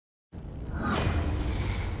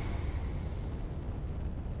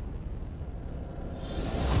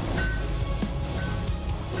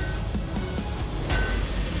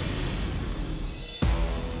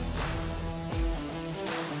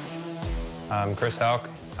I'm Chris Hauk.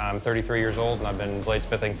 I'm 33 years old, and I've been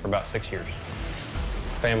bladesmithing for about 6 years.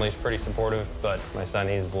 Family's pretty supportive, but my son,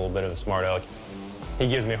 he's a little bit of a smart aleck. He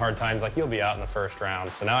gives me hard times, like, you'll be out in the first round,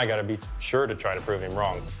 so now I gotta be sure to try to prove him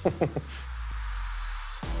wrong.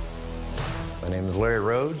 My name is Larry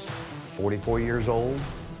Rhodes, 44 years old.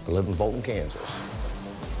 I live in Fulton, Kansas.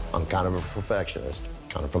 I'm kind of a perfectionist,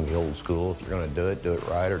 kind of from the old school. If you're gonna do it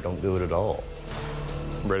right, or don't do it at all.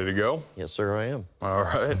 Ready to go? Yes, sir, I am. All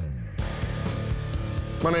right.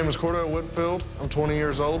 My name is Cordell Whitfield. I'm 20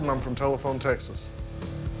 years old, and I'm from Telephone, Texas.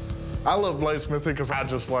 I love bladesmithing because I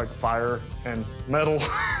just like fire and metal.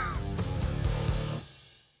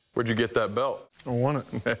 Where'd you get that belt? I won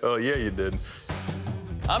it. Hell yeah, you did.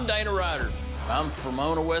 I'm Dana Ryder. I'm from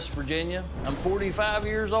Mona, West Virginia. I'm 45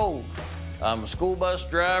 years old. I'm a school bus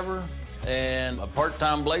driver and a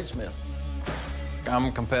part-time bladesmith. I'm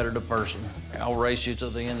a competitive person. I'll race you to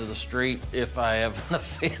the end of the street if I have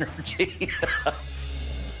enough energy.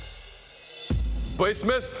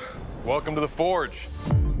 Bladesmiths, welcome to the Forge.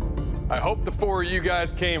 I hope the four of you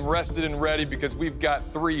guys came rested and ready because we've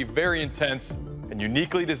got 3 very intense and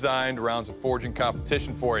uniquely designed rounds of forging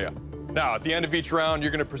competition for you. Now, at the end of each round,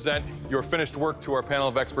 you're going to present your finished work to our panel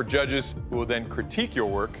of expert judges who will then critique your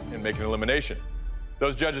work and make an elimination.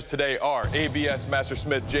 Those judges today are ABS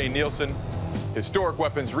Mastersmith Jay Nielsen, Historic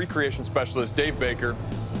Weapons Recreation Specialist Dave Baker,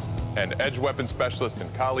 and Edge Weapons Specialist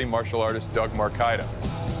and Kali martial artist Doug Marcaida.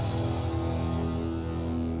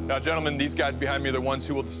 Now, gentlemen, these guys behind me are the ones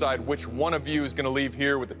who will decide which one of you is going to leave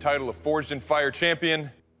here with the title of Forged in Fire Champion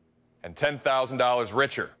and $10,000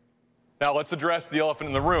 richer. Now, let's address the elephant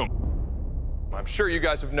in the room. I'm sure you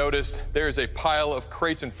guys have noticed there is a pile of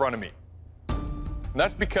crates in front of me. And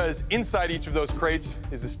that's because inside each of those crates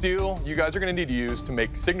is the steel you guys are going to need to use to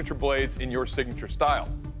make signature blades in your signature style.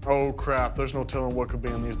 Oh, crap. There's no telling what could be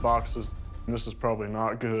in these boxes. This is probably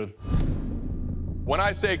not good. When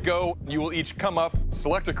I say go, you will each come up,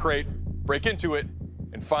 select a crate, break into it,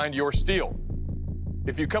 and find your steel.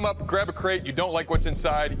 If you come up, grab a crate, you don't like what's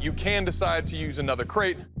inside, you can decide to use another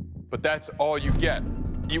crate, but that's all you get.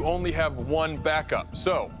 You only have one backup,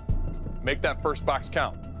 so make that first box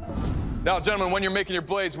count. Now, gentlemen, when you're making your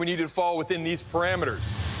blades, we need you to fall within these parameters.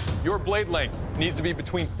 Your blade length needs to be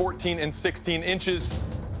between 14 and 16 inches.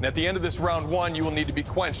 And at the end of this round 1, you will need to be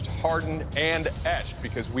quenched, hardened, and etched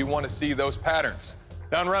because we want to see those patterns.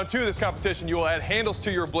 Now, in round 2 of this competition, you will add handles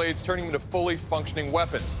to your blades, turning them into fully functioning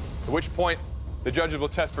weapons, at which point the judges will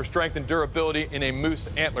test for strength and durability in a moose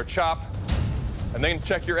antler chop, and then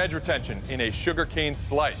check your edge retention in a sugarcane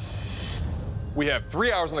slice. We have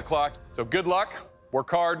 3 hours on the clock, so good luck, work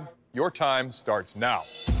hard, your time starts now.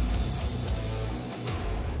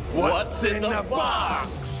 What's in the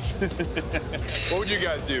box? What would you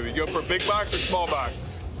guys do? You go for a big box or small box?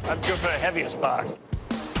 I'd go for the heaviest box.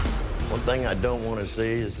 One thing I don't want to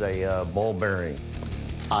see is a ball bearing.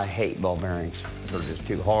 I hate ball bearings. They're just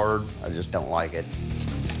too hard. I just don't like it.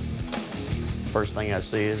 First thing I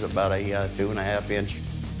see is about a 2.5-inch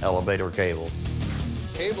elevator cable.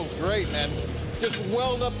 Cable's great, man. Just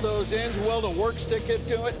weld up those ends, weld a work stick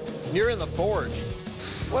into it, and you're in the forge.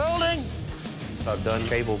 Welding! I've done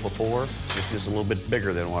cable before. It's just a little bit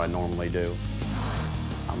bigger than what I normally do.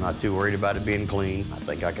 I'm not too worried about it being clean. I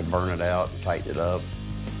think I can burn it out and tighten it up.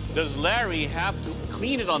 Does Larry have to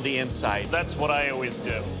clean it on the inside? That's what I always do.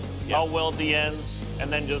 Yep. I'll weld the ends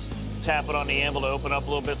and then just tap it on the anvil to open up a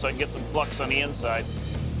little bit so I can get some flux on the inside.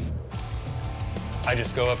 I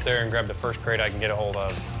just go up there and grab the first crate I can get a hold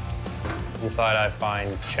of. Inside I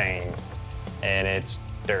find chain, and it's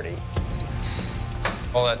dirty.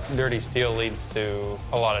 All that dirty steel leads to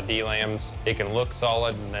a lot of delams. It can look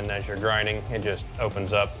solid, and then as you're grinding, it just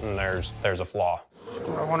opens up and there's a flaw.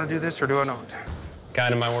 Do I want to do this or do I not?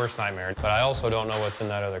 Kind of my worst nightmare, but I also don't know what's in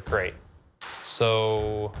that other crate.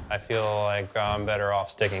 So I feel like I'm better off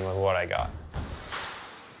sticking with what I got.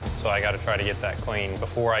 So I got to try to get that clean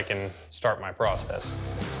before I can start my process.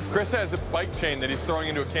 Chris has a bike chain that he's throwing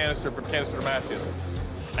into a canister from Canister Damascus.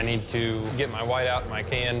 I need to get my whiteout in my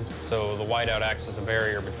can, so the whiteout acts as a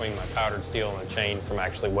barrier between my powdered steel and the chain from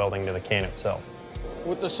actually welding to the can itself.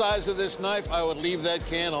 With the size of this knife, I would leave that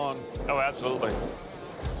can on. Oh, absolutely.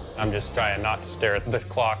 I'm just trying not to stare at the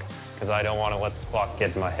clock because I don't want to let the clock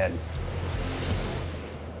get in my head.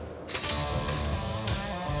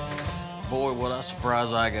 Boy, what a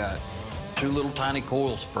surprise I got. 2 little tiny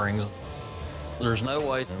coil springs. There's no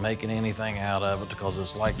way of making anything out of it because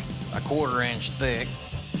it's like a 1/4 inch thick.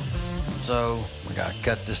 So we gotta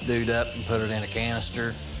cut this dude up and put it in a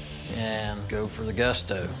canister and go for the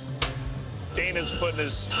gusto. Dana's putting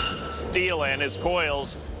his steel in, his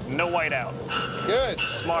coils, no whiteout. Good.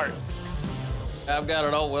 Smart. I've got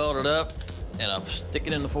it all welded up. and I stick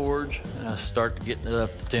it in the forge, and I start getting it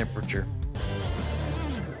up to temperature.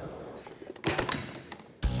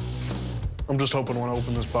 I'm just hoping when I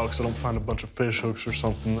open this box, I don't find a bunch of fish hooks or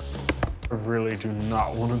something. I really do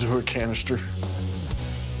not want to do a canister.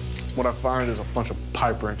 What I find is a bunch of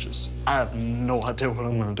pipe wrenches. I have no idea what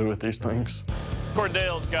I'm going to do with these things.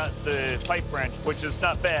 Cordale's got the pipe wrench, which is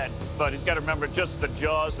not bad, but he's got to remember just the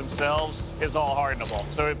jaws themselves is all hardenable.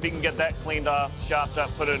 So if he can get that cleaned off, chopped up,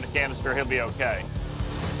 put it in a canister, he'll be okay.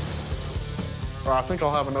 I think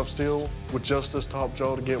I'll have enough steel with just this top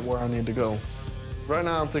jaw to get where I need to go. Right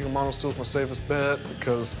now, I'm thinking mono steel is my safest bet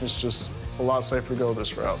because it's just a lot safer to go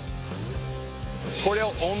this route.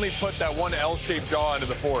 Cordale only put that one L-shaped jaw into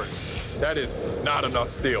the forge. That is not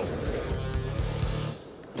enough steel.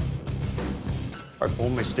 I pull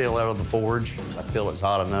my steel out of the forge. I feel it's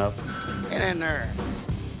hot enough. Get in there.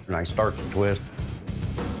 And I start to twist.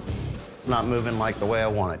 It's not moving like the way I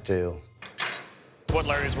want it to. What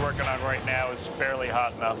Larry's working on right now is fairly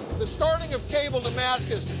hot enough. The starting of cable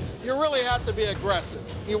Damascus, you really have to be aggressive.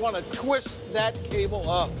 You want to twist that cable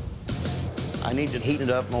up. I need to heat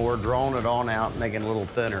it up more, drawing it on out, making it a little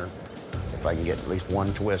thinner. If I can get at least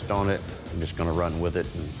one twist on it, I'm just gonna run with it,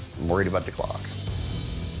 and I'm worried about the clock.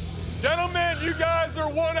 Gentlemen, you guys are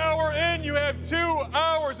 1 hour in. You have 2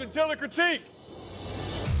 hours until the critique.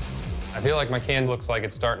 I feel like my can looks like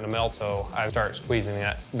it's starting to melt, so I start squeezing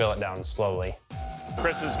that billet down slowly.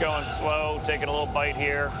 Chris is going slow, taking a little bite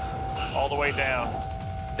here, all the way down.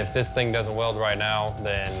 If this thing doesn't weld right now,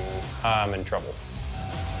 then I'm in trouble.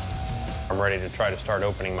 I'm ready to try to start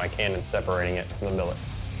opening my can and separating it from the billet.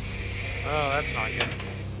 Oh, that's not good.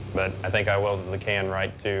 But I think I welded the can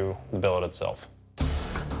right to the billet itself.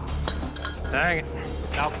 Dang it.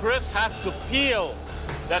 Now Chris has to peel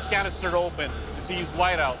that canister open to use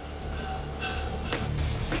white out.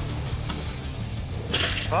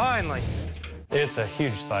 Finally. It's a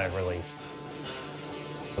huge sigh of relief.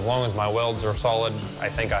 As long as my welds are solid, I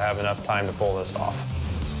think I have enough time to pull this off.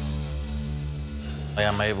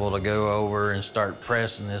 I'm able to go over and start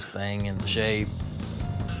pressing this thing into shape.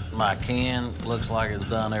 My can looks like it's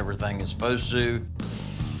done everything it's supposed to.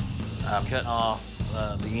 I'm cutting off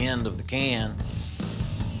the end of the can.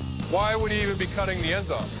 Why would he even be cutting the ends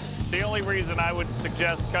off? The only reason I would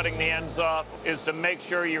suggest cutting the ends off is to make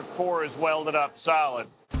sure your core is welded up solid.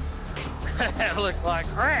 That looks like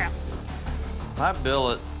crap. My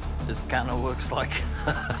billet just kind of looks like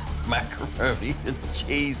macaroni and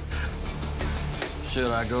cheese. Should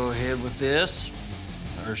I go ahead with this,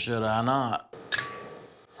 or should I not?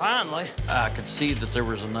 Finally. I could see that there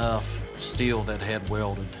was enough steel that had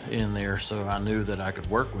welded in there, so I knew that I could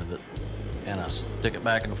work with it. And I stick it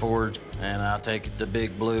back in the forge, and I take it to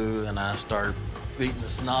Big Blue, and I start beating the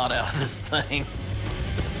snot out of this thing.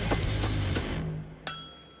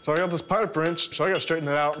 So I got this pipe wrench, so I got to straighten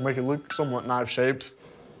it out and make it look somewhat knife-shaped.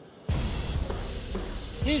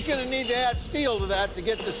 He's going to need to add steel to that to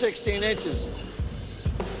get to 16 inches.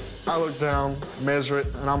 I look down, measure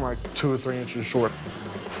it, and I'm like 2 or 3 inches short.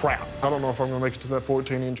 Crap. I don't know if I'm going to make it to that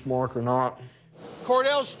 14-inch mark or not.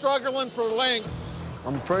 Cordale's struggling for length.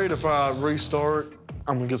 I'm afraid if I restart,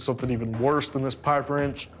 I'm going to get something even worse than this pipe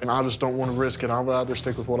wrench, and I just don't want to risk it. I'd rather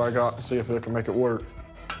stick with what I got and see if it can make it work.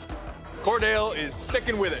 Cordale is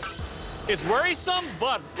sticking with it. It's worrisome,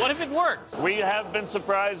 but what if it works? We have been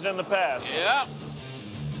surprised in the past. Yeah.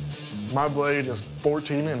 My blade is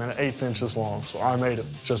 14 1/8 inches long, so I made it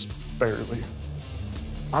just barely.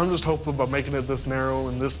 I'm just hoping by making it this narrow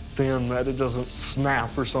and this thin that it doesn't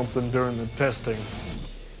snap or something during the testing.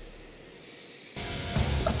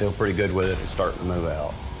 I feel pretty good with it. It's starting to move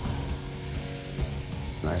out.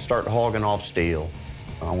 And I start hogging off steel.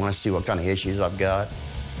 I want to see what kind of issues I've got.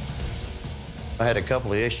 I had a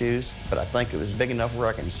couple of issues, but I think it was big enough where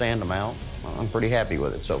I can sand them out. I'm pretty happy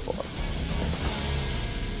with it so far.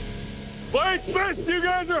 Bladesmiths, you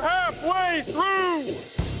guys are halfway through!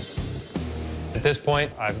 At this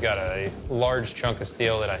point, I've got a large chunk of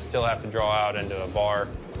steel that I still have to draw out into a bar,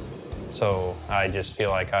 so I just feel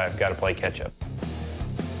like I've got to play catch-up.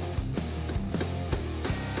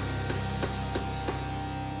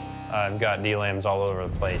 I've got D-lams all over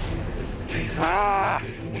the place. Ah!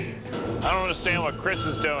 I don't understand what Chris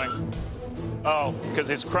is doing. Oh, because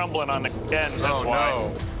it's crumbling on the ends, that's why.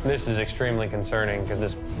 No. This is extremely concerning because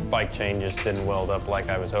this bike chain just didn't weld up like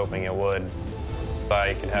I was hoping it would.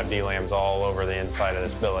 I could have D-lams all over the inside of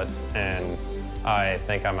this billet, and I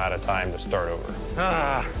think I'm out of time to start over.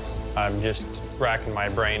 Ah. I'm just racking my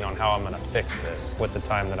brain on how I'm gonna fix this with the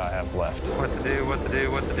time that I have left. What to do, what to do,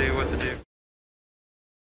 what to do, what to do.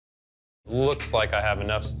 Looks like I have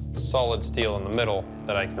enough solid steel in the middle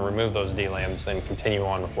that I can remove those D-lambs and continue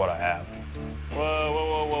on with what I have. Whoa,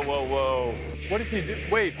 whoa, whoa, whoa, whoa, whoa. What does he do?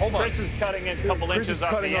 Wait, hold on. Chris is cutting it a couple Chris inches is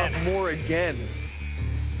off cutting the off end. more again.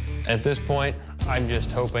 At this point, I'm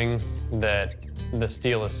just hoping that the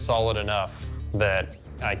steel is solid enough that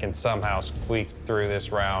I can somehow squeak through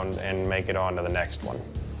this round and make it on to the next one.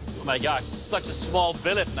 Oh my gosh, such a small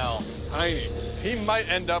billet now. Tiny. He might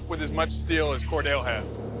end up with as much steel as Cordell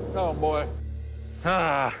has. Oh, boy.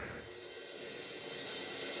 Ah.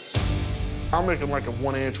 I'm making like a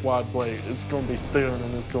 1-inch wide blade. It's gonna be thin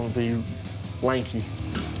and it's gonna be lanky.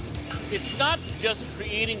 It's not just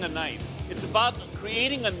creating a knife. It's about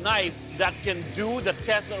creating a knife that can do the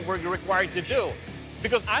test that we're required to do.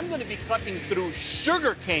 Because I'm going to be cutting through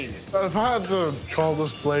sugar canes. If I had to call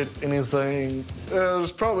this blade anything,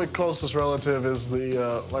 its probably closest relative is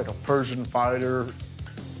the like a Persian fighter.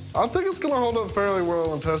 I think it's gonna hold up fairly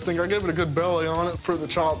well in testing. I gave it a good belly on it for the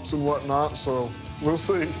chops and whatnot, so we'll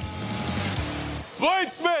see.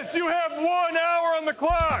 Bladesmiths, you have 1 hour on the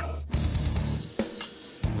clock.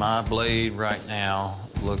 My blade right now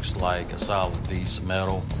looks like a solid piece of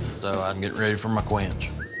metal, so I can get ready for my quench.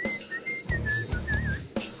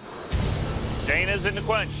 Dana's in the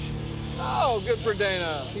quench. Oh, good for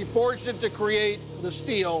Dana. He forged it to create the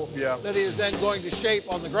steel that he is then going to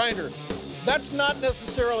shape on the grinder. That's not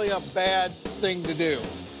necessarily a bad thing to do.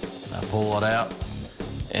 I pull it out,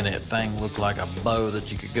 and that thing looked like a bow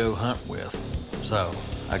that you could go hunt with. So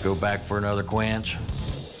I go back for another quench.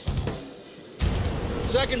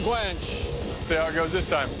 Second quench. See how it goes this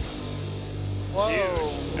time. Whoa,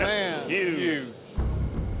 Huge. man. Huge.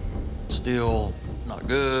 Still not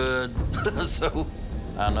good, so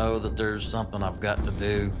I know that there's something I've got to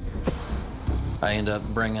do. I end up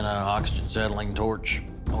bringing an oxygen settling torch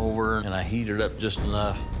over, and I heat it up just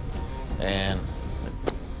enough, and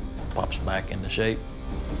it pops back into shape.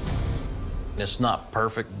 It's not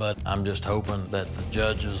perfect, but I'm just hoping that the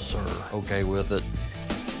judges are okay with it.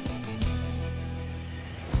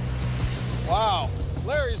 Wow.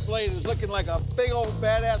 Larry's blade is looking like a big old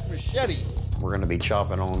badass machete. We're gonna be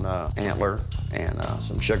chopping on antler and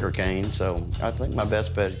some sugar cane, so I think my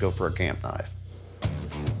best bet is go for a camp knife.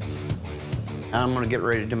 I'm gonna get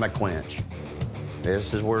ready to do my quench.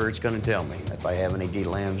 This is where it's gonna tell me if I have any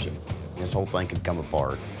D-lambs. This whole thing could come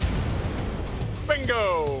apart.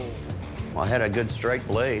 Bingo! Well, I had a good straight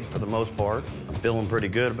blade for the most part. I'm feeling pretty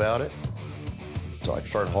good about it. So I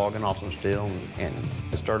started hogging off some steel and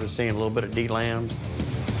I started seeing a little bit of D-lambs.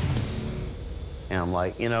 And I'm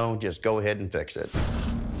like, you know, just go ahead and fix it.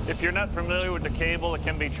 If you're not familiar with the cable, it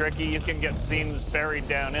can be tricky. You can get seams buried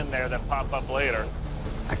down in there that pop up later.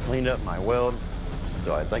 I cleaned up my weld,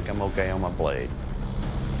 so I think I'm okay on my blade.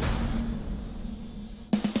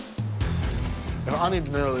 I need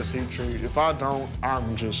to nail this heat treat. If I don't,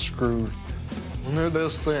 I'm just screwed. When they're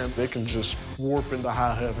this thin, they can just warp into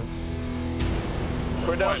high heaven.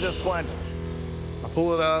 Cordell just quenched. I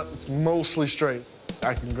pull it out, it's mostly straight.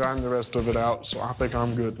 I can grind the rest of it out, so I think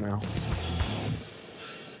I'm good now.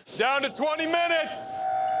 Down to 20 minutes!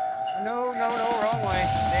 No, wrong way.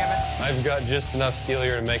 Damn it. I've got just enough steel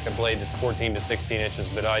here to make a blade that's 14 to 16 inches,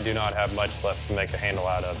 but I do not have much left to make a handle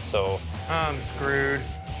out of, so I'm screwed.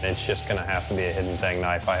 it's just gonna have to be a hidden tang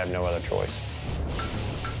knife. I have no other choice.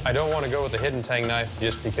 I don't want to go with a hidden tang knife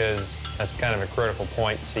just because that's kind of a critical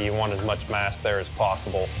point, so you want as much mass there as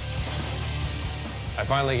possible. I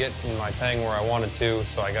finally get in my tang where I wanted to,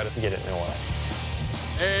 so I got to get it in oil.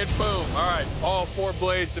 And boom. All right, all 4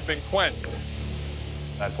 blades have been quenched.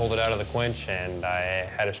 I pulled it out of the quench, and I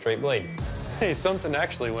had a straight blade. Hey, something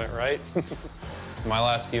actually went right. My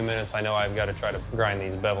last few minutes, I know I've got to try to grind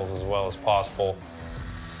these bevels as well as possible.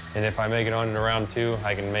 And if I make it on into round 2,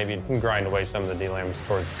 I can maybe grind away some of the D-lambs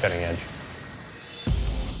towards the cutting edge.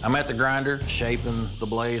 I'm at the grinder, shaping the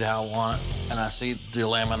blade how I want it, and I see the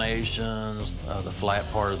laminations, the flat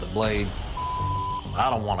part of the blade. I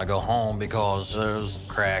don't want to go home because there's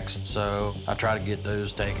cracks, so I try to get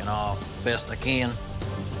those taken off best I can.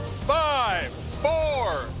 5,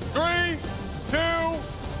 4, 3, 2,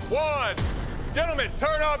 1. Gentlemen,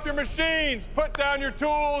 turn off your machines, put down your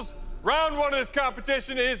tools. Round 1 of this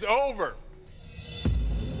competition is over.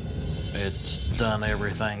 It's done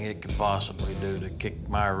everything it could possibly do to kick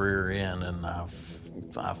my rear end, and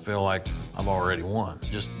I feel like I've already won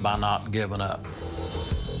just by not giving up.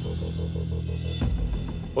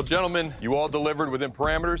 Well, gentlemen, you all delivered within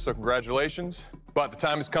parameters, so congratulations. But the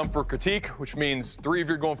time has come for critique, which means 3 of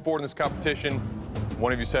you are going forward in this competition,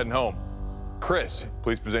 1 of you's heading home. Chris,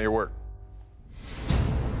 please present your work.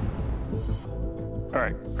 All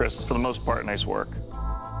right, Chris, for the most part, nice work.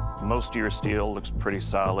 Most of your steel looks pretty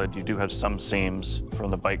solid. You do have some seams from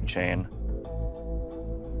the bike chain.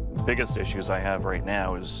 The biggest issues I have right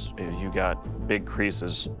now is you got big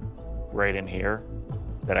creases right in here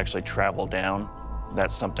that actually travel down.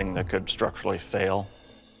 That's something that could structurally fail.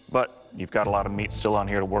 But you've got a lot of meat still on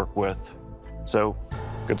here to work with. So,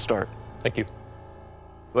 good start. Thank you.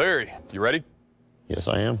 Larry, you ready? Yes,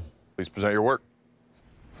 I am. Please present your work.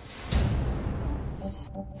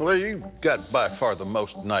 Well, you got by far the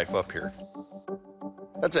most knife up here.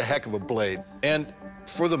 That's a heck of a blade. And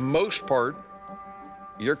for the most part,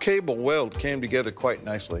 your cable weld came together quite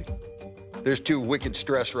nicely. There's two wicked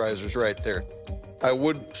stress risers right there. I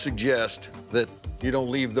would suggest that you don't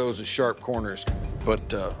leave those as sharp corners,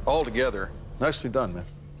 but all together, nicely done, man.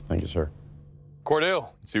 Thank you, sir. Cordell,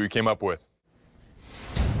 let's see what you came up with.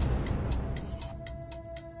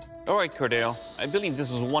 All right, Cordell, I believe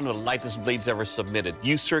this is one of the lightest blades ever submitted.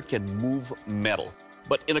 You, sir, can move metal.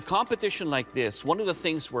 But in a competition like this, one of the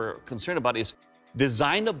things we're concerned about is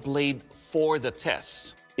design a blade for the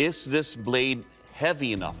test. Is this blade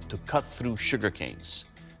heavy enough to cut through sugar canes?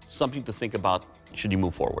 Something to think about should you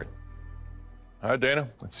move forward. All right, Dana,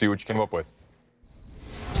 let's see what you came up with.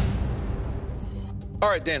 All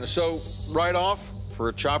right, Dana, so right off, for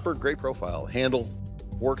a chopper, great profile. Handle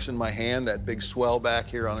works in my hand. That big swell back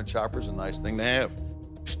here on a chopper is a nice thing to have.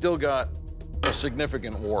 Still got a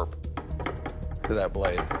significant warp to that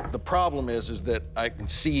blade. The problem is that I can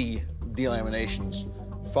see delaminations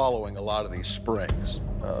following a lot of these springs.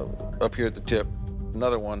 Up here at the tip,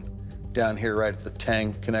 another one down here right at the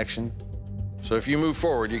tang connection. So if you move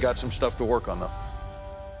forward, you got some stuff to work on, though.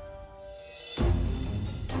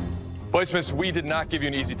 Bladesmiths, we did not give you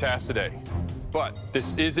an easy task today, but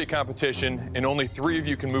this is a competition, and only 3 of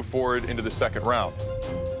you can move forward into the second round.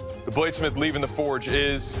 The bladesmith leaving the forge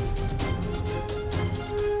is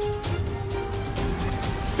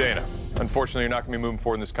Dana. Unfortunately, you're not going to be moving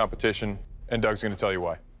forward in this competition, and Doug's going to tell you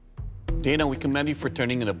why. Dana, we commend you for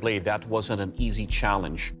turning in a blade. That wasn't an easy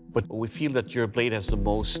challenge, but we feel that your blade has the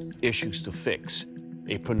most issues to fix.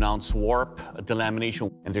 A pronounced warp, a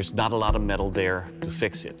delamination, and there's not a lot of metal there to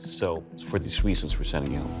fix it. So for these reasons, we're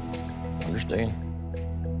sending you home. Understand?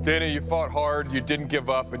 Dana, you fought hard, you didn't give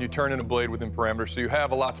up, and you turned in a blade within parameters, so you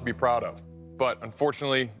have a lot to be proud of. But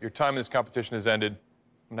unfortunately, your time in this competition has ended.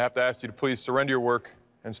 I'm gonna have to ask you to please surrender your work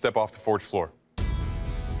and step off the forge floor.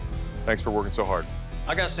 Thanks for working so hard.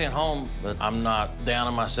 I got sent home, but I'm not down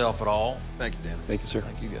on myself at all. Thank you, Dana. Thank you, sir.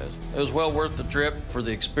 Thank you, guys. It was well worth the trip for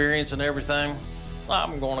the experience and everything.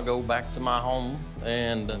 I'm going to go back to my home,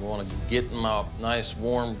 and I'm going to get in my nice,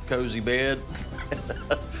 warm, cozy bed,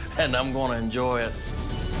 and I'm going to enjoy it.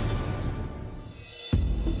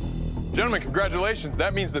 Gentlemen, congratulations.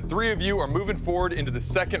 That means that 3 of you are moving forward into the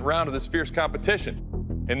second round of this fierce competition.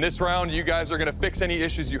 In this round, you guys are going to fix any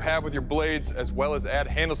issues you have with your blades, as well as add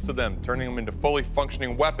handles to them, turning them into fully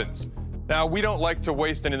functioning weapons. Now, we don't like to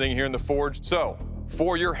waste anything here in the forge, so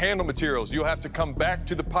for your handle materials, you'll have to come back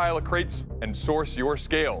to the pile of crates and source your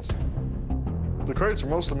scales. The crates are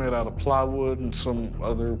mostly made out of plywood and some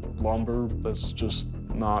other lumber that's just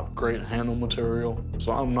not great handle material,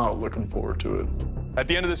 so I'm not looking forward to it. At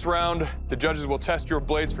the end of this round, the judges will test your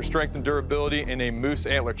blades for strength and durability in a moose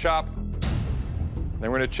antler chop. Then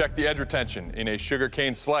we're gonna check the edge retention in a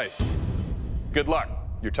sugarcane slice. Good luck.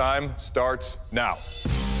 Your time starts now.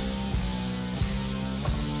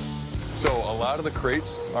 So a lot of the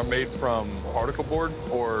crates are made from particle board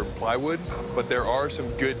or plywood, but there are some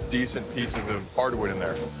good, decent pieces of hardwood in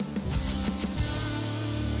there.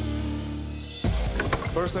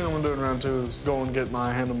 First thing I'm gonna do in round 2 is go and get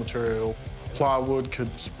my handle material. Plywood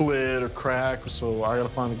could split or crack, so I gotta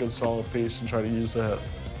find a good solid piece and try to use that.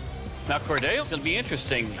 Now, Cordell's going to be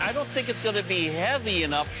interesting. I don't think it's going to be heavy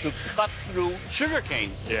enough to cut through sugar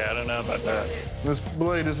canes. Yeah, I don't know about that. This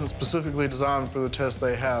blade isn't specifically designed for the test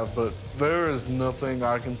they have, but there is nothing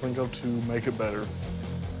I can think of to make it better.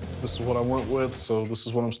 This is what I went with, so this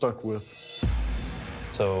is what I'm stuck with.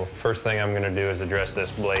 So first thing I'm gonna do is address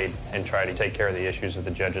this blade and try to take care of the issues that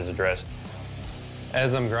the judges addressed.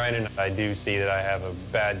 As I'm grinding, I do see that I have a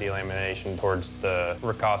bad delamination towards the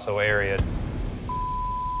ricasso area.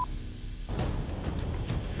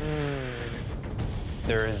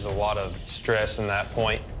 There is a lot of stress in that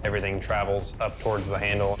point. Everything travels up towards the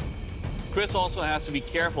handle. Chris also has to be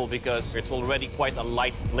careful because it's already quite a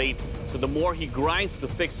light blade. So the more he grinds to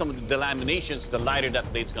fix some of the delaminations, the lighter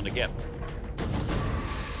that blade's going to get.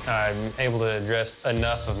 I'm able to address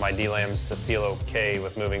enough of my delams to feel okay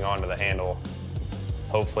with moving on to the handle.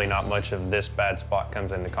 Hopefully not much of this bad spot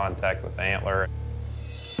comes into contact with the antler.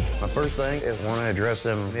 My first thing is want to address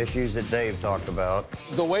some issues that Dave talked about.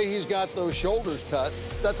 The way he's got those shoulders cut,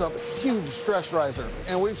 that's a huge stress riser.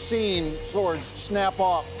 And we've seen swords snap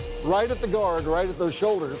off right at the guard, right at those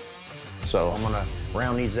shoulders. So I'm gonna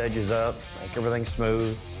round these edges up, make everything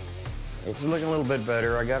smooth. It's looking a little bit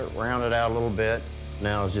better. I got it rounded out a little bit.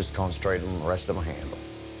 Now it's just concentrating on the rest of my handle.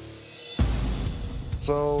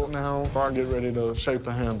 So now I get ready to shape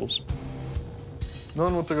the handles.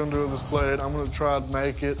 Knowing what they're gonna do with this blade, I'm gonna try to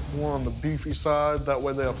make it more on the beefy side. That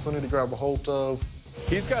way they have plenty to grab a hold of.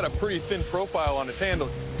 He's got a pretty thin profile on his handle.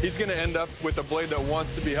 He's gonna end up with a blade that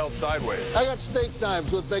wants to be held sideways. I got steak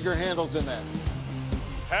knives with bigger handles in that.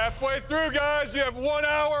 Halfway through, guys, you have 1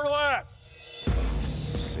 hour left. Let's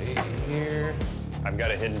see here. I've got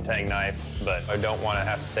a hidden tang knife, but I don't want to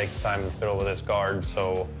have to take the time to fiddle with this guard,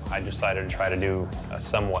 so I decided to try to do a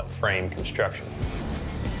somewhat frame construction.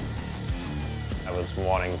 I was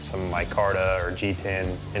wanting some micarta or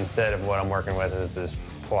G10. Instead of what I'm working with is this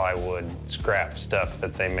plywood scrap stuff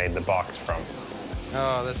that they made the box from.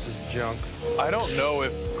 Oh, this is junk. I don't know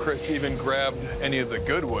if Chris even grabbed any of the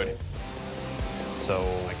good wood. So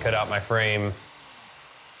I cut out my frame.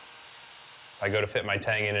 I go to fit my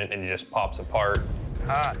tang in it and it just pops apart.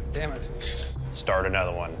 Ah, damn it. Start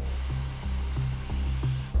another one.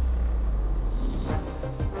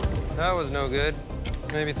 That was no good.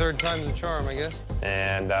 Maybe third time's a charm, I guess.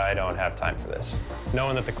 And I don't have time for this.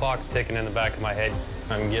 Knowing that the clock's ticking in the back of my head,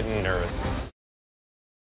 I'm getting nervous.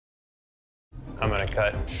 I'm gonna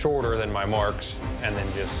cut shorter than my marks and then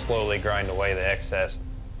just slowly grind away the excess.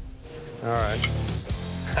 All right.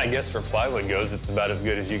 I guess for plywood goes, it's about as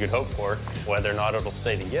good as you could hope for. Whether or not it'll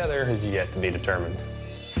stay together is yet to be determined.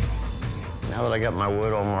 Now that I got my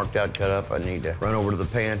wood all marked out, cut up, I need to run over to the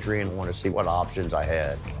pantry and want to see what options I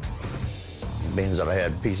had. Being that I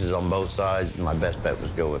had pieces on both sides, my best bet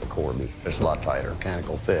was go with a Corby. It's a lot tighter,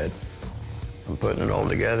 mechanical fit. I'm putting it all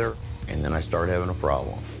together, and then I start having a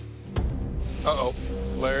problem. Uh-oh.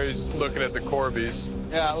 Larry's looking at the Corbies.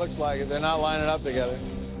 Yeah, it looks like it. They're not lining up together.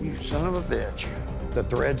 You son of a bitch. The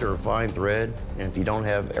threads are a fine thread, and if you don't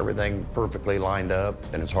have everything perfectly lined up,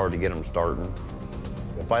 then it's hard to get them starting.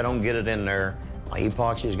 If I don't get it in there, my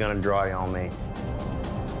epoxy is gonna dry on me.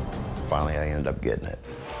 Finally, I ended up getting it.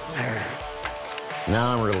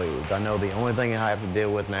 Now I'm relieved. I know the only thing I have to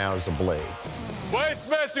deal with now is the blade.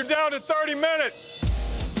 Bladesmiths, you're down to 30 minutes.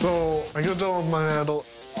 So I get done with my handle.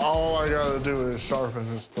 All I gotta do is sharpen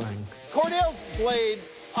this thing. Cordell's blade,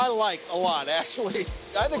 I like a lot, actually.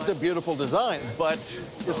 I think it's a beautiful design, But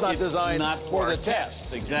it's not designed not for the our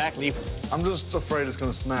test. Exactly. I'm just afraid it's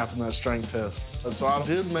gonna snap in that strength test. And so I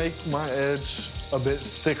did make my edge a bit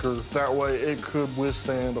thicker. That way it could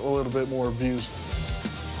withstand a little bit more abuse.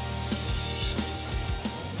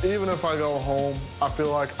 Even if I go home, I feel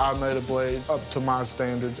like I made a blade up to my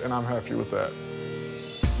standards, and I'm happy with that.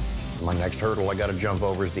 My next hurdle I gotta jump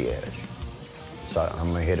over is the edge. So I'm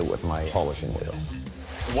gonna hit it with my polishing wheel.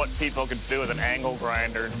 What people could do with an angle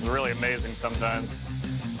grinder is really amazing sometimes.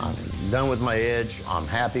 I'm done with my edge. I'm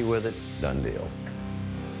happy with it. Done deal.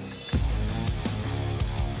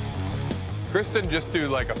 Chris didn't just do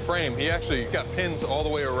like a frame. He actually got pins all the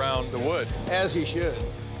way around the wood. As he should.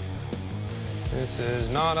 This is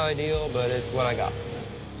not ideal, but it's what I got.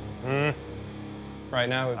 Right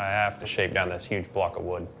now, I have to shape down this huge block of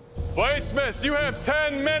wood. Bladesmiths, you have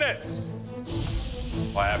 10 minutes.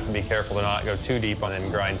 I have to be careful to not go too deep on it and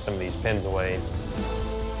grind some of these pins away.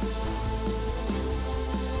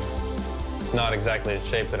 It's not exactly the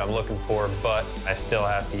shape that I'm looking for, but I still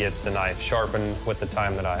have to get the knife sharpened with the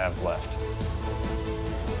time that I have left.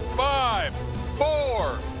 5,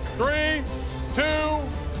 4, 3, 2,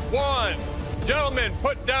 1. Gentlemen,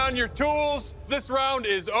 put down your tools. This round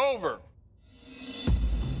is over.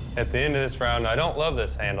 At the end of this round, I don't love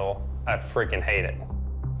this handle. I freaking hate it.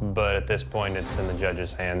 But at this point, it's in the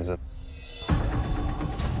judges' hands. All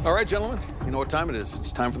right, gentlemen, you know what time it is.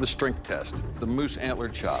 It's time for the strength test, the moose antler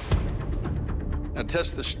chop. Now, to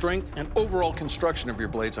test the strength and overall construction of your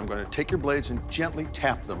blades, I'm going to take your blades and gently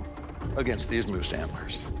tap them against these moose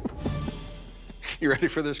antlers. You ready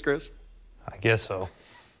for this, Chris? I guess so.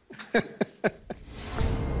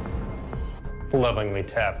 Lovingly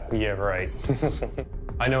tap, yeah, right.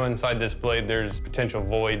 I know inside this blade there's potential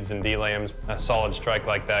voids and delams. A solid strike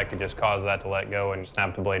like that could just cause that to let go and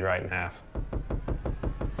snap the blade right in half.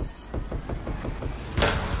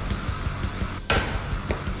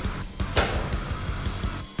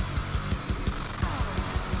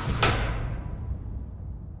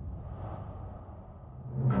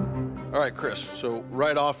 All right, Chris, so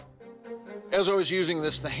right off, as I was using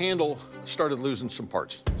this, the handle started losing some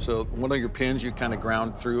parts. So one of your pins you kind of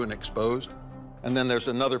ground through and exposed. And then there's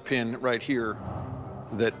another pin right here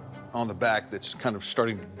that on the back that's kind of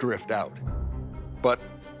starting to drift out. But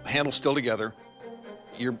handle's still together.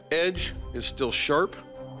 Your edge is still sharp,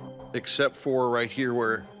 except for right here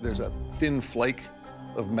where there's a thin flake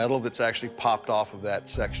of metal that's actually popped off of that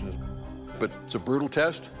section. But it's a brutal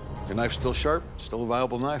test. Your knife's still sharp, still a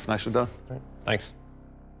viable knife. Nicely done. All right, thanks.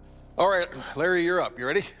 All right, Larry, you're up. You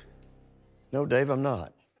ready? No, Dave, I'm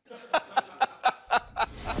not.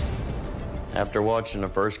 After watching the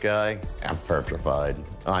first guy, I'm petrified.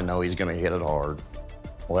 I know he's gonna hit it hard.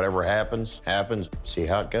 Whatever happens, happens. See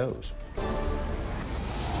how it goes.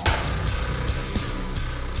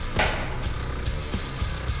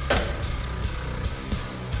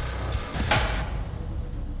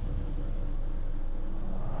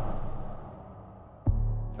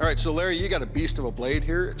 All right, so Larry, you got a beast of a blade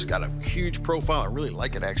here. It's got a huge profile. I really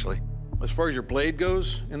like it, actually. As far as your blade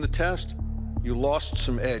goes in the test, you lost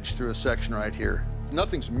some edge through a section right here.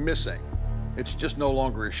 Nothing's missing. It's just no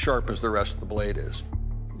longer as sharp as the rest of the blade is.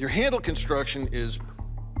 Your handle construction is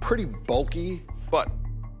pretty bulky, but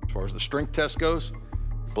as far as the strength test goes,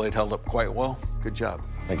 the blade held up quite well. Good job.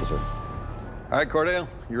 Thank you, sir. All right, Cordell,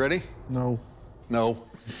 you ready? No. No.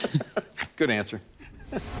 Good answer.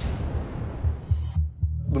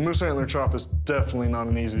 The moose antler chop is definitely not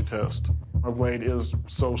an easy test. My blade is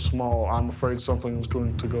so small, I'm afraid something's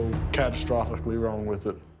going to go catastrophically wrong with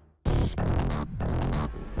it.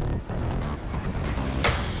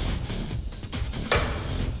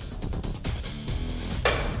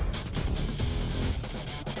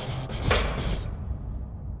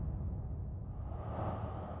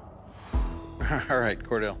 All right,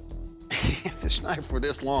 Cordell. If this knife were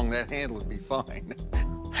this long, that handle would be fine.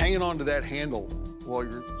 Hanging on to that handle while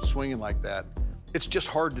you're swinging like that, it's just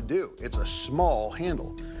hard to do. It's a small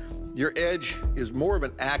handle. Your edge is more of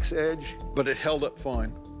an axe edge, but it held up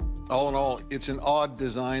fine. All in all, it's an odd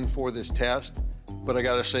design for this test, but I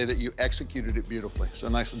gotta say that you executed it beautifully, so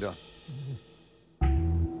nicely done.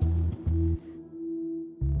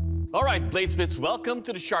 All right, bladesmiths, welcome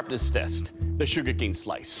to the sharpness test, the sugarcane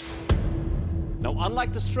slice. Now,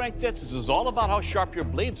 unlike the strength test, this is all about how sharp your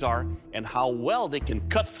blades are and how well they can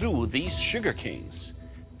cut through these sugar canes.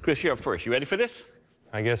 Chris, you're up first. You ready for this?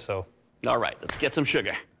 I guess so. All right, let's get some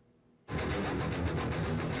sugar.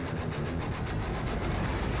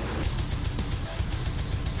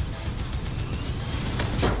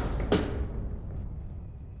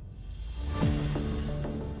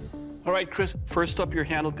 All right, Chris, first up, your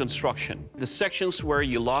handle construction. The sections where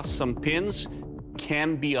you lost some pins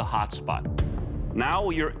can be a hot spot. Now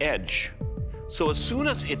your edge. So as soon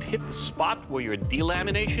as it hit the spot where your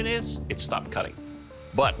delamination is, it stopped cutting.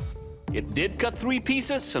 But it did cut 3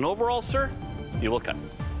 pieces, and overall, sir, you will cut.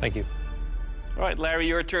 Thank you. All right, Larry,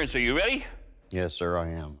 your turn. So you ready? Yes, sir, I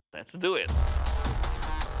am. Let's do it.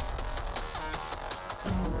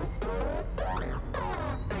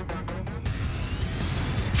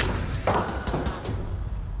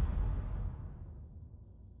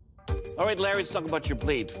 All right, Larry, let's talk about your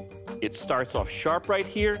blade. It starts off sharp right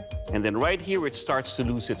here, and then right here it starts to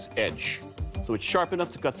lose its edge. So it's sharp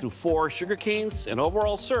enough to cut through 4 sugar canes, and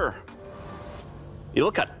overall, sir, it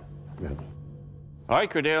will cut. Good. All right,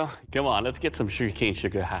 Cordell, come on, let's get some sugar cane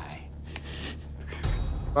sugar high.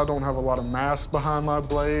 I don't have a lot of mass behind my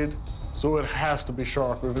blade, so it has to be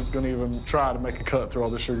sharp if it's gonna even try to make a cut through all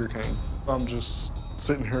the sugar cane. I'm just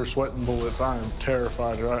sitting here sweating bullets. I am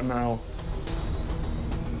terrified right now.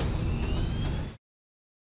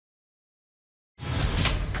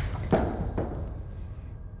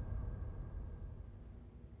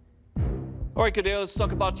 All right, Cordell, let's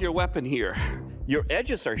talk about your weapon here. Your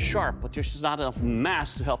edges are sharp, but there's just not enough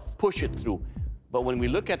mass to help push it through. But when we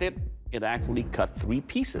look at it, it actually cut 3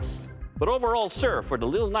 pieces. But overall, sir, for the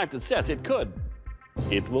little knife that says it could,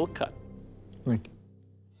 it will cut. Thank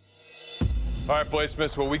you. All right,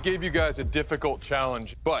 bladesmiths, well, we gave you guys a difficult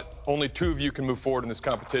challenge, but only 2 of you can move forward in this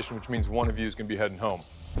competition, which means 1 of you is going to be heading home.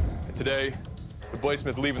 And today, the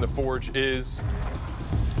bladesmith leaving the forge is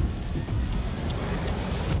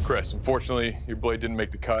Chris. Unfortunately, your blade didn't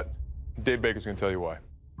make the cut. Dave Baker's going to tell you why.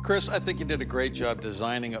 Chris, I think you did a great job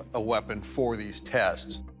designing a weapon for these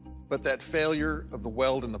tests. But that failure of the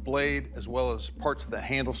weld in the blade, as well as parts of the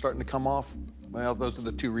handle starting to come off, well, those are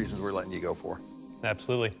the 2 reasons we're letting you go for.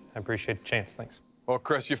 Absolutely. I appreciate the chance. Thanks. Well,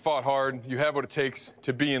 Chris, you fought hard. You have what it takes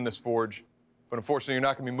to be in this forge. But unfortunately, you're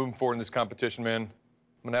not going to be moving forward in this competition, man. I'm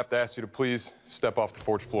going to have to ask you to please step off the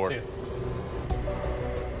forge floor. See ya.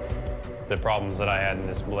 The problems that I had in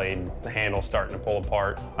this blade, the handle starting to pull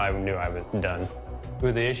apart, I knew I was done.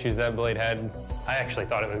 With the issues that blade had, I actually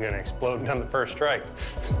thought it was going to explode on the first strike.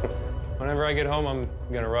 Whenever I get home, I'm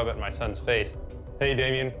going to rub it in my son's face. Hey,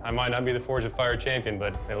 Damien, I might not be the Forge of Fire champion,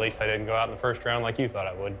 but at least I didn't go out in the first round like you thought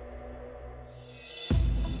I would.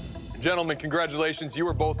 Gentlemen, congratulations. You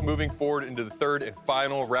are both moving forward into the third and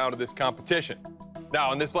final round of this competition.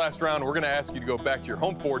 Now, in this last round, we're going to ask you to go back to your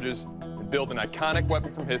home forges and build an iconic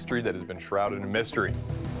weapon from history that has been shrouded in mystery.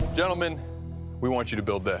 Gentlemen, we want you to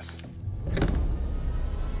build this.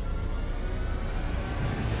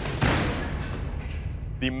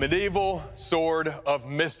 The medieval sword of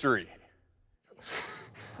mystery.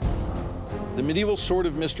 The medieval sword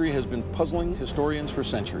of mystery has been puzzling historians for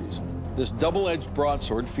centuries. This double-edged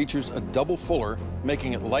broadsword features a double fuller,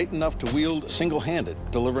 making it light enough to wield single-handed,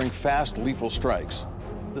 delivering fast, lethal strikes.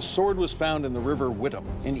 The sword was found in the River Witham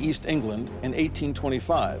in East England in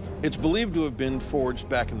 1825. It's believed to have been forged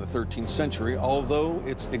back in the 13th century, although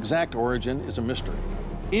its exact origin is a mystery.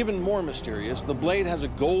 Even more mysterious, the blade has a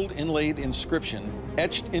gold-inlaid inscription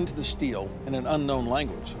etched into the steel in an unknown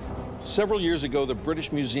language. Several years ago, the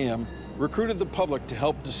British Museum recruited the public to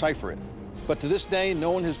help decipher it. But to this day,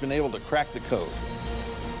 no one has been able to crack the code.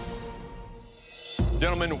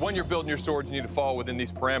 Gentlemen, when you're building your swords, you need to fall within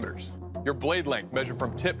these parameters. Your blade length, measured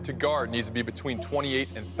from tip to guard, needs to be between 28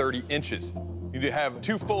 and 30 inches. You need to have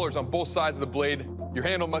 2 fullers on both sides of the blade. Your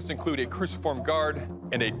handle must include a cruciform guard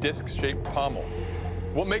and a disc-shaped pommel.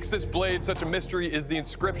 What makes this blade such a mystery is the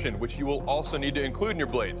inscription, which you will also need to include in your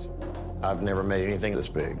blades. I've never made anything this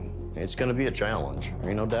big. It's gonna be a challenge.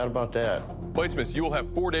 Ain't no doubt about that. Bladesmiths, you will have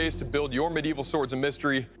 4 days to build your medieval swords of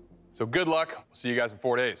mystery. So good luck. We'll see you guys in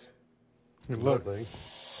 4 days. Good luck, buddy.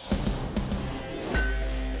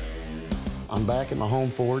 I'm back at my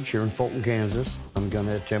home forge here in Fulton, Kansas. I'm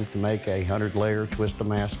gonna attempt to make a 100-layer twist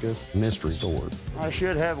Damascus mystery sword. I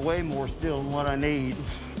should have way more steel than what I need,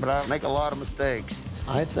 but I make a lot of mistakes.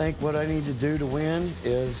 I think what I need to do to win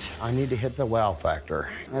is I need to hit the wow factor.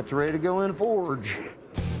 That's ready to go in forge.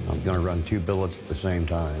 I'm gonna run 2 billets at the same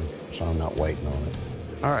time, so I'm not waiting on it.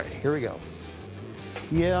 All right, here we go.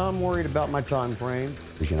 Yeah, I'm worried about my time frame,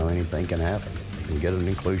 because you know, anything can happen. I can get an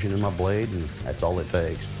inclusion in my blade, and that's all it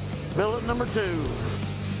takes. Billet number 2.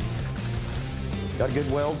 Got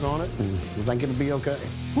good welds on it, and I think it'll be okay.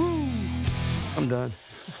 Woo! I'm done.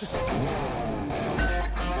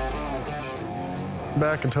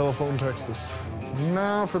 Back in Telephone, Texas.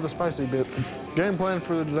 Now for the spicy bit. Game plan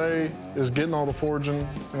for the day is getting all the forging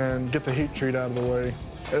and get the heat treat out of the way.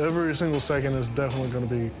 Every single second is definitely going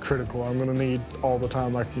to be critical. I'm going to need all the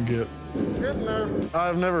time I can get.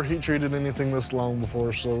 I've never heat treated anything this long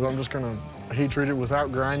before, so I'm just going to heat treat it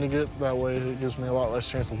without grinding it. That way it gives me a lot less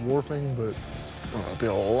chance of warping, but it's going to be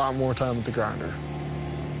a lot more time with the grinder.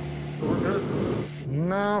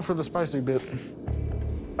 Now for the spicy bit.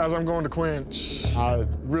 As I'm going to quench, I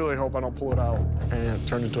really hope I don't pull it out and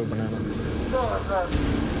turn it into a banana.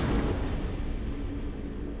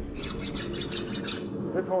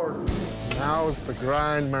 It's hard. Now it's the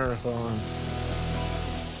grind marathon.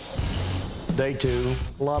 Day 2,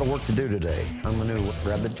 a lot of work to do today. I'm gonna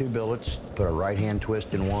grab the 2 billets, put a right-hand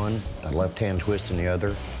twist in one, a left-hand twist in the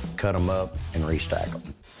other, cut them up, and restack them.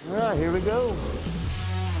 All right, here we go.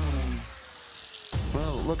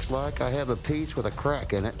 Well, it looks like I have a piece with a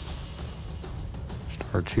crack in it.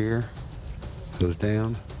 Starts here, goes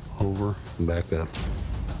down, over, and back up.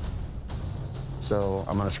 So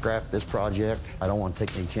I'm gonna scrap this project. I don't want to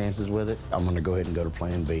take any chances with it. I'm gonna go ahead and go to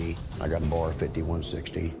plan B. I got a bar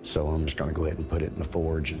 5160, so I'm just gonna go ahead and put it in the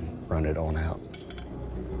forge and run it on out.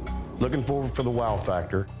 Looking forward for the wow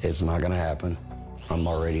factor. It's not gonna happen. I'm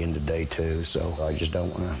already into day 2, so I just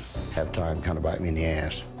don't wanna have time kind of bite me in the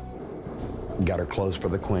ass. Got her close for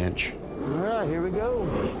the quench. All right, here we go.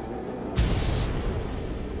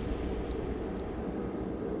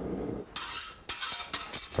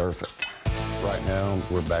 Perfect. Right now,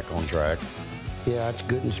 we're back on track. Yeah, it's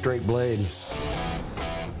good and straight blade.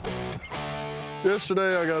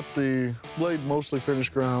 Yesterday, I got the blade mostly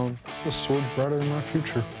finished ground. The sword's brighter than my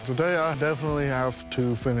future. Today, I definitely have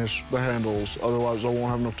to finish the handles, otherwise I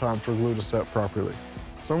won't have enough time for glue to set properly.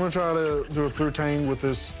 So I'm gonna try to do a through tang with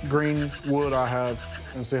this green wood I have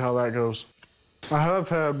and see how that goes. I have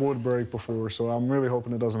had wood break before, so I'm really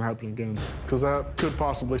hoping it doesn't happen again, because that could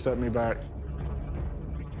possibly set me back.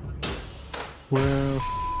 Well,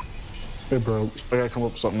 it broke. I gotta come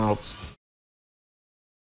up with something else.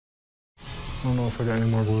 I don't know if I got any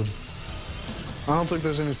more wood. I don't think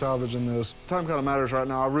there's any salvage in this. Time kind of matters right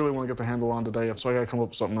now. I really want to get the handle on today, so I gotta come up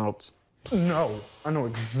with something else. No, I know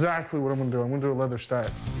exactly what I'm gonna do. I'm gonna do a leather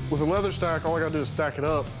stack. With a leather stack, all I gotta do is stack it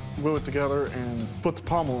up, glue it together, and put the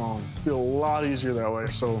pommel on. It'll be a lot easier that way,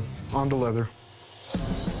 so on to leather.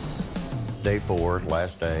 Day 4,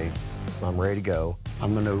 last day. I'm ready to go.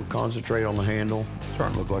 I'm gonna concentrate on the handle.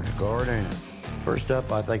 Starting to look like a guard, ain't it? First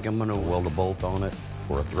up, I think I'm gonna weld a bolt on it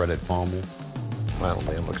for a threaded pommel. I don't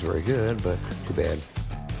think it looks very good, but too bad.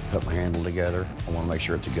 Put my handle together. I wanna make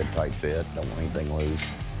sure it's a good tight fit. Don't want anything loose.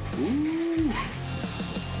 Ooh.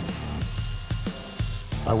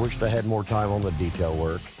 I wished I had more time on the detail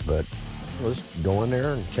work, but let's go in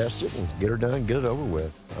there and test it and get her done, get it over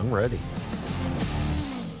with. I'm ready.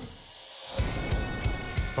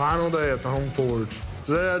 Final day at the home forge.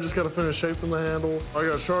 Today I just gotta finish shaping the handle. I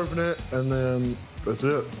gotta sharpen it, and then that's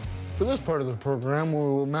it. For this part of the program, we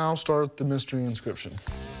will now start the mystery inscription.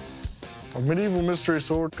 Our medieval mystery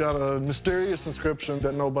sword got a mysterious inscription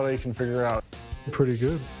that nobody can figure out. Pretty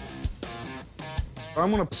good. I'm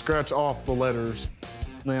gonna scratch off the letters,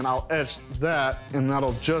 then I'll etch that, and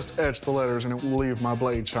that'll just etch the letters, and it will leave my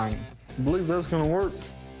blade shiny. I believe that's gonna work.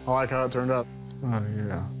 I like how it turned out. Oh,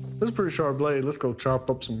 yeah. This is a pretty sharp blade. Let's go chop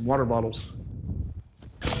up some water bottles.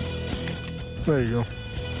 There you go.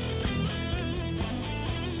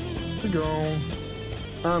 There you go.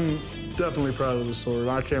 I'm definitely proud of the sword.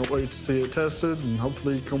 I can't wait to see it tested and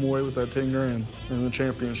hopefully come away with that 10 grand in the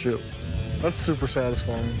championship. That's super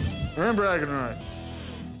satisfying. And bragging rights.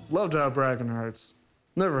 Love to have bragging rights.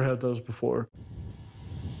 Never had those before.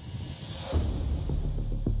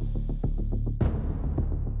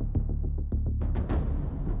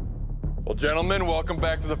 Well, gentlemen, welcome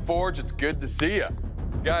back to the Forge. It's good to see you.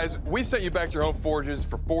 Guys, we sent you back to your home forges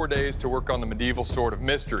for 4 days to work on the medieval Sword of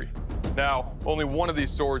Mystery. Now, only one of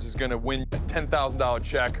these swords is gonna win a $10,000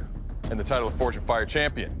 check and the title of Forge and Fire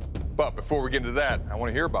Champion. But before we get into that, I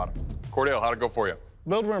wanna hear about it. Cordell, how'd it go for you?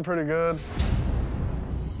 Build went pretty good.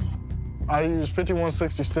 I used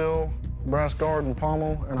 5160 steel, brass guard and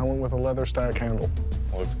pommel, and I went with a leather stack handle.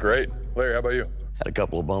 Well, looks great. Larry, how about you? Had a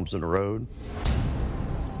couple of bumps in the road.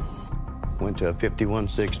 Went to a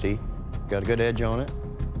 5160. Got a good edge on it.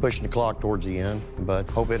 Pushing the clock towards the end, but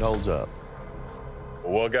hope it holds up.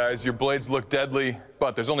 Well, guys, your blades look deadly,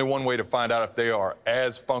 but there's only one way to find out if they are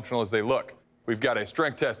as functional as they look. We've got a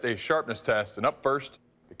strength test, a sharpness test, and up first,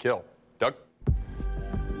 the kill. Doug?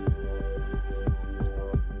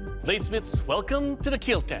 Bladesmiths, welcome to the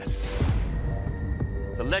kill test.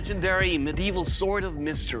 The legendary medieval Sword of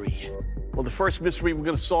Mystery. Well, the first mystery we're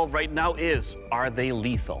gonna solve right now is, are they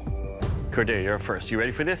lethal? Cordelia, you're first. You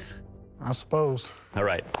ready for this? I suppose. All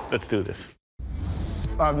right, let's do this.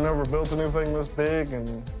 I've never built anything this big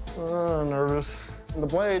and nervous. The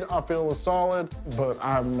blade, I feel, is solid, but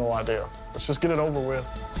I have no idea. Let's just get it over with.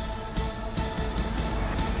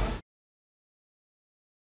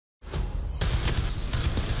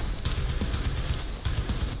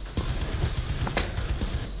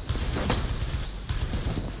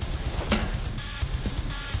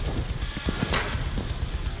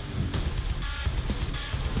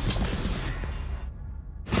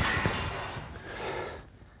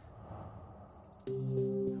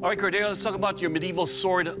 All right, Cordelia, let's talk about your medieval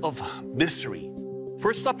Sword of Mystery.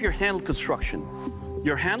 First up, your handle construction.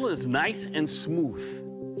 Your handle is nice and smooth.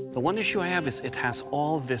 The one issue I have is it has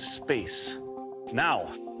all this space.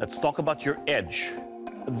 Now, let's talk about your edge.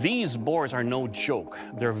 These bores are no joke.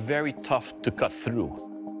 They're very tough to cut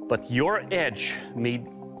through. But your edge made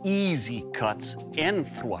easy cuts and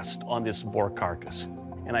thrust on this bore carcass.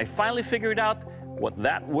 And I finally figured out what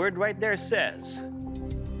that word right there says.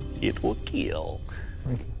 It will kill.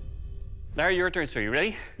 Larry, your turn, sir. You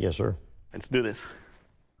ready? Yes, sir. Let's do this.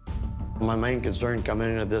 My main concern coming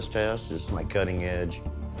into this test is my cutting edge.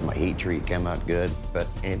 My heat treat came out good, but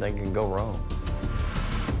anything can go wrong.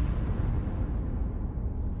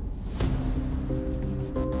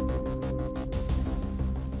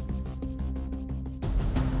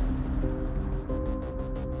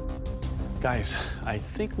 Guys, I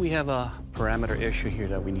think we have a parameter issue here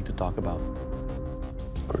that we need to talk about.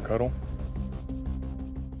 Quick huddle.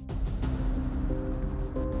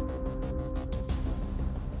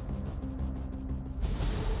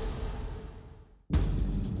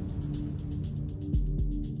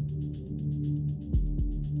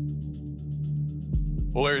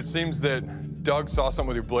 Well, Larry, it seems that Doug saw something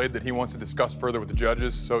with your blade that he wants to discuss further with the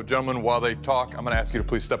judges. So, gentlemen, while they talk, I'm going to ask you to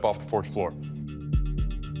please step off the forge floor.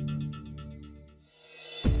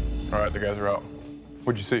 All right, the guys are out.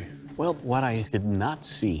 What'd you see? Well, what I did not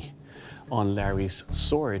see on Larry's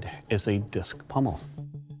sword is a disc pommel.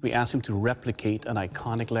 We asked him to replicate an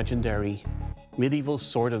iconic, legendary medieval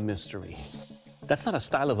Sword of Mystery. That's not a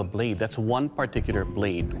style of a blade, that's one particular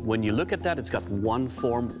blade. When you look at that, it's got one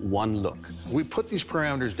form, one look. We put these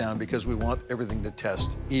parameters down because we want everything to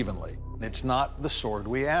test evenly. It's not the sword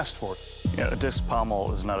we asked for. Yeah, a disc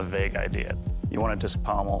pommel is not a vague idea. You want a disc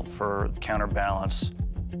pommel for counterbalance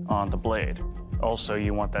on the blade. Also,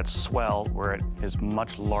 you want that swell where it is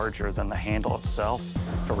much larger than the handle itself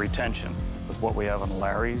for retention. With what we have on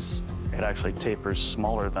Larry's, it actually tapers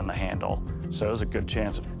smaller than the handle. So there's a good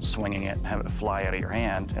chance of swinging it, have it fly out of your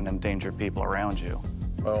hand and endanger people around you.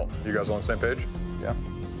 Well, you guys on the same page? Yeah.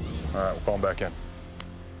 All right, we'll call him back in.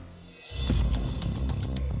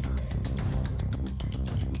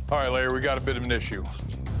 All right, Larry, we got a bit of an issue.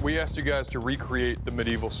 We asked you guys to recreate the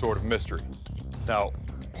medieval sword of mystery. Now,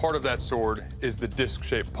 part of that sword is the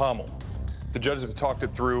disc-shaped pommel. The judges have talked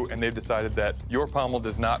it through, and they've decided that your pommel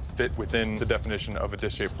does not fit within the definition of a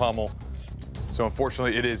disc-shaped pommel. So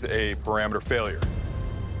unfortunately, it is a parameter failure.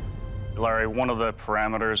 Larry, one of the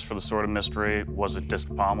parameters for the Sword of Mystery was a disc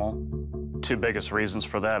pommel. Two biggest reasons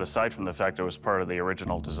for that, aside from the fact it was part of the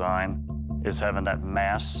original design, is having that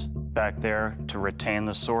mass back there to retain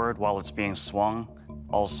the sword while it's being swung.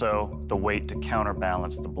 Also, the weight to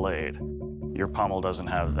counterbalance the blade. Your pommel doesn't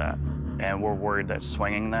have that. And we're worried that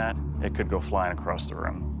swinging that, it could go flying across the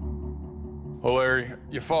room. Well, Larry,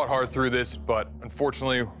 you fought hard through this, but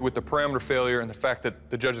unfortunately, with the parameter failure and the fact that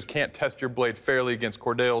the judges can't test your blade fairly against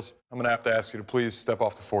Cordale's, I'm gonna have to ask you to please step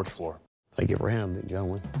off the forge floor. Thank you for having me,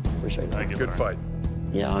 gentlemen. Appreciate it. Thank you, Good Larry. fight.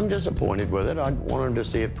 Yeah, I'm disappointed with it. I wanted to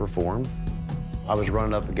see it perform. I was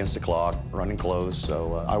running up against the clock, running close,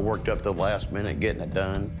 so I worked up to the last minute getting it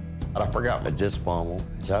done. But I forgot the disc pommel.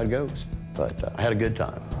 That's how it goes. But I had a good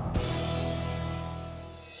time.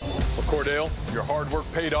 Well, Cordale, your hard work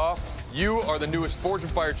paid off. You are the newest Forge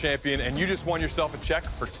and Fire champion, and you just won yourself a check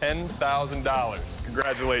for $10,000.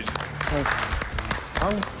 Congratulations.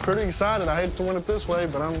 I'm pretty excited. I hate to win it this way,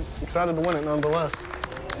 but I'm excited to win it nonetheless.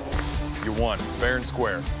 You won, fair and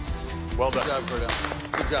square. Well done. Good job,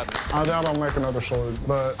 Cordell. Good job, man. I doubt I'll make another sword,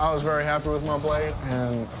 but I was very happy with my blade,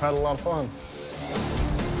 and I've had a lot of fun.